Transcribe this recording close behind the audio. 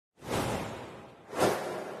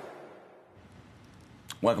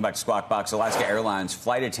Welcome back to Squawk Box. Alaska Airlines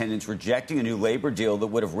flight attendants rejecting a new labor deal that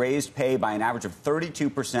would have raised pay by an average of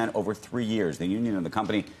 32% over 3 years. The union and the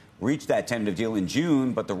company reached that tentative deal in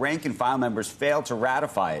June, but the rank-and-file members failed to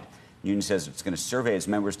ratify it. The union says it's going to survey its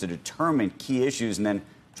members to determine key issues and then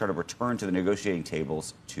try to return to the negotiating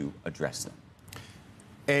tables to address them.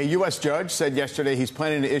 A U.S. judge said yesterday he's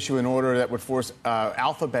planning to issue an order that would force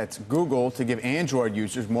Alphabet's Google to give Android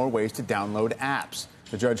users more ways to download apps.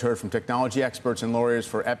 The judge heard from technology experts and lawyers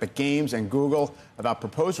for Epic Games and Google about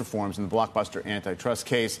proposed reforms in the Blockbuster antitrust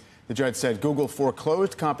case. The judge said Google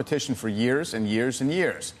foreclosed competition for years and years and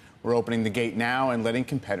years. We're opening the gate now and letting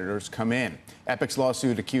competitors come in. Epic's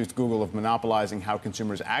lawsuit accused Google of monopolizing how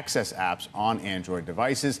consumers access apps on Android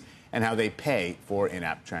devices and how they pay for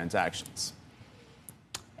in-app transactions.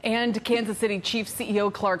 And Kansas City Chiefs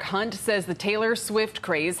CEO Clark Hunt says the Taylor Swift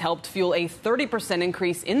craze helped fuel a 30%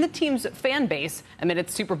 increase in the team's fan base amid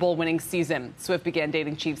its Super Bowl winning season. Swift began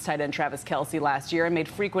dating Chiefs tight end Travis Kelce last year and made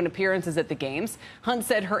frequent appearances at the games. Hunt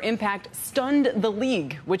said her impact stunned the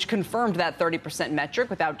league, which confirmed that 30% metric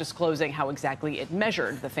without disclosing how exactly it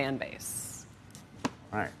measured the fan base.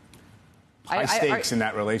 All right. High stakes in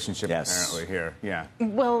that relationship, apparently, here. Yeah.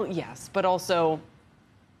 Well, yes, but also,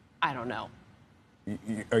 I don't know.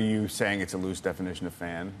 Are you saying it's a loose definition of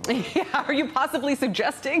fan? Yeah, are you possibly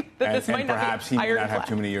suggesting that this might not be perhaps he may not have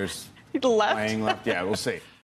too many years playing left? Yeah, we'll see.